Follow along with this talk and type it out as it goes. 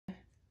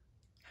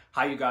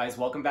Hi you guys,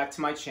 welcome back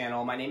to my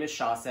channel. My name is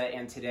Shasa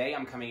and today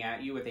I'm coming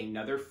at you with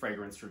another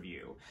fragrance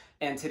review.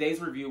 And today's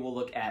review will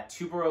look at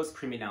Tubereuse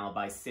Criminelle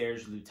by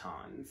Serge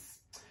Lutens.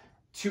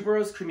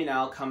 Tubereuse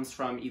Criminelle comes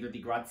from either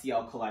the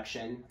Criminelle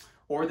collection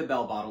or the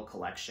Bell Bottle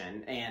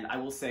collection, and I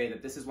will say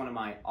that this is one of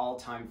my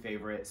all-time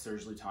favorite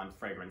Serge Lutens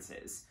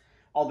fragrances.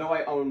 Although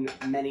I own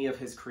many of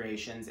his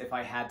creations, if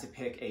I had to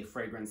pick a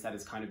fragrance that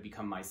has kind of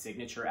become my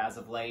signature as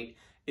of late,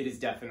 it is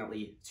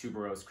definitely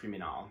Tubereuse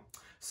Criminelle.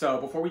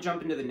 So before we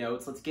jump into the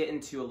notes, let's get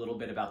into a little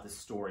bit about the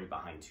story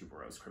behind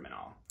Tubereuse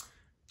Criminelle.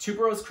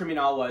 Tubereuse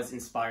Criminelle was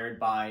inspired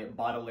by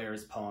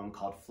Baudelaire's poem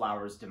called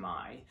Flowers de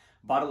Mai.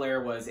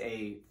 Baudelaire was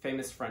a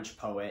famous French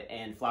poet,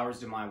 and Flowers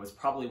de Mai was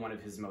probably one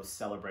of his most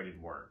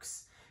celebrated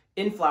works.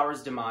 In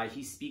Flowers de Mai,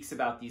 he speaks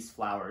about these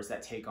flowers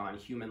that take on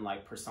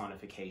human-like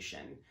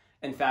personification.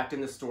 In fact, in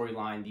the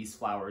storyline, these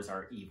flowers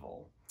are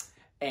evil.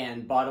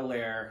 And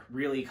Baudelaire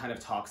really kind of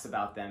talks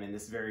about them in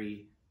this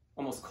very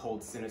almost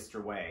cold,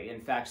 sinister way.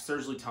 In fact,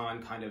 Serge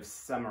Lutens kind of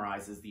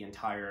summarizes the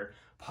entire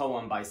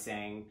poem by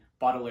saying,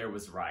 Baudelaire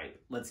was right,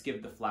 let's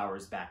give the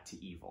flowers back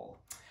to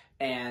evil.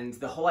 And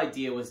the whole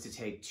idea was to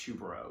take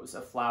tuberose,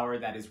 a flower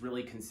that is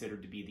really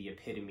considered to be the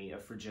epitome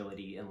of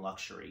fragility and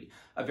luxury,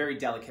 a very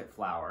delicate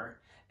flower,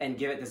 and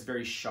give it this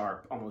very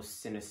sharp,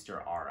 almost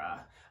sinister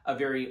aura, a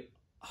very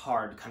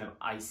hard, kind of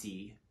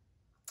icy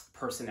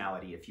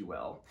personality, if you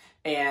will.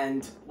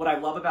 And what I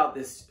love about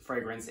this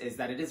fragrance is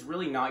that it is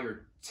really not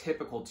your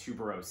typical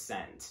tuberose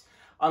scent.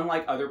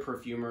 Unlike other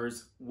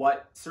perfumers,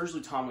 what Serge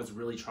Lutens was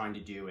really trying to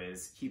do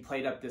is he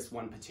played up this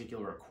one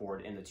particular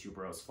accord in the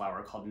tuberose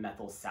flower called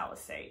methyl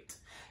salicylate.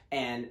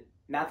 And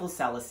methyl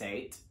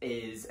salicylate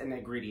is an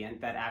ingredient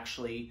that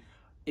actually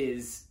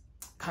is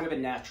kind of a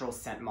natural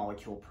scent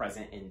molecule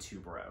present in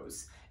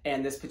tuberose.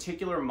 And this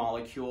particular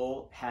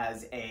molecule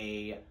has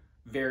a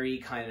very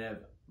kind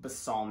of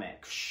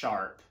balsamic,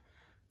 sharp,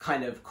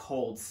 kind of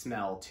cold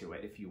smell to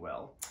it, if you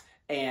will.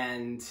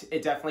 And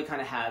it definitely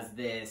kind of has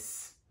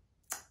this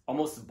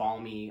almost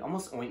balmy,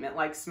 almost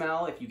ointment-like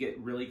smell if you get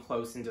really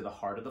close into the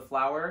heart of the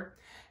flower.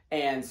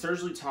 And Serge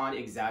Lutens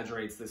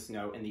exaggerates this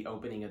note in the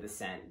opening of the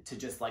scent to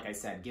just, like I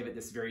said, give it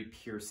this very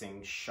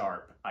piercing,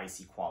 sharp,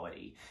 icy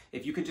quality.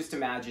 If you could just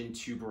imagine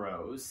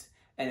tuberose,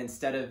 and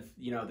instead of,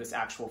 this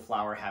actual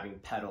flower having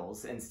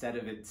petals, instead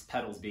of its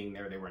petals being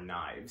there, they were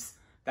knives.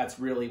 That's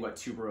really what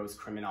Tubereuse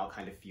Criminelle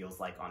kind of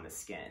feels like on the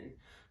skin.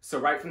 So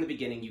right from the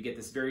beginning, you get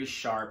this very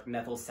sharp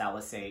methyl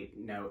salicylate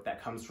note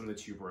that comes from the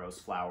tuberose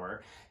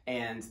flower.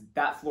 And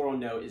that floral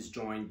note is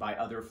joined by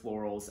other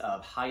florals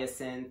of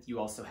hyacinth. You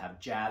also have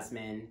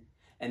jasmine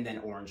and then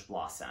orange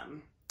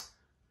blossom.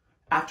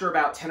 After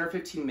about 10 or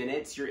 15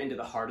 minutes, you're into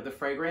the heart of the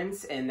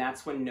fragrance, and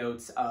that's when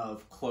notes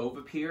of clove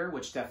appear,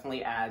 which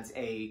definitely adds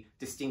a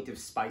distinctive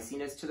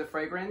spiciness to the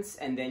fragrance.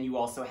 And then you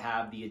also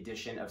have the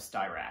addition of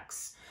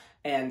styrax.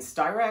 And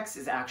styrax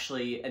is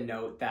actually a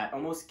note that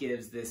almost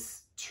gives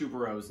this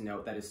tuberose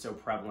note that is so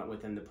prevalent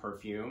within the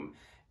perfume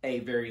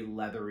a very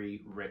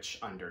leathery, rich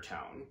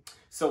undertone.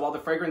 So while the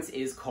fragrance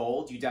is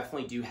cold, you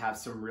definitely do have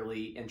some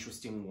really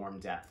interesting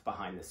warm depth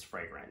behind this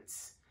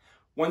fragrance.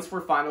 Once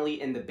we're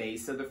finally in the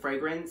base of the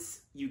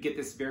fragrance, you get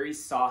this very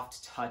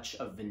soft touch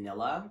of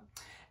vanilla.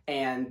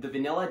 And the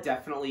vanilla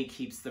definitely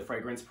keeps the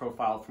fragrance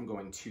profile from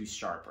going too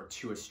sharp or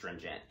too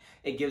astringent.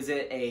 It gives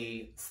it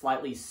a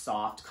slightly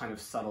soft, kind of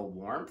subtle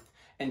warmth,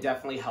 and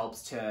definitely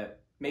helps to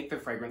make the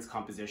fragrance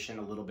composition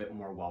a little bit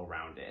more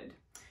well-rounded.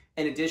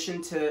 In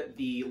addition to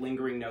the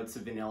lingering notes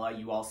of vanilla,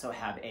 you also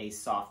have a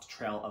soft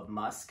trail of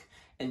musk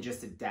and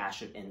just a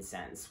dash of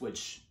incense,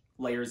 which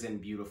layers in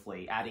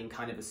beautifully, adding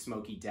kind of a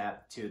smoky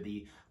depth to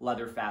the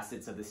leather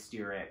facets of the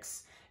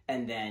styrax,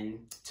 and then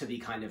to the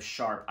kind of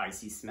sharp,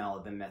 icy smell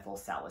of the methyl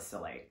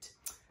salicylate.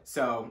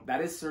 So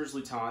that is Serge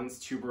Lutens'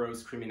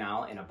 Tubereuse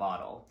Criminelle in a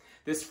bottle.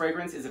 This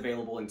fragrance is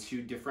available in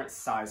two different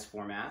size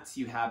formats.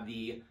 You have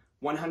the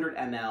 100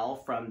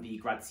 ml from the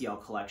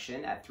Criminelle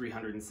collection at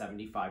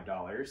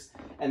 $375.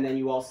 And then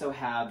you also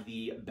have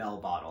the Bell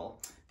bottle.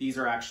 These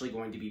are actually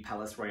going to be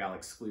Palais Royal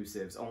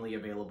exclusives, only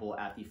available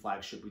at the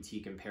flagship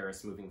boutique in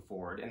Paris moving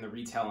forward. And the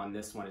retail on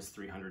this one is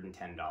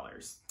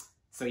 $310.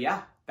 So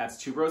yeah,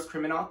 that's Tubereuse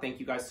Criminelle.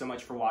 Thank you guys so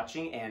much for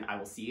watching, and I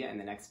will see you in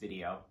the next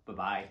video.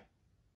 Bye-bye.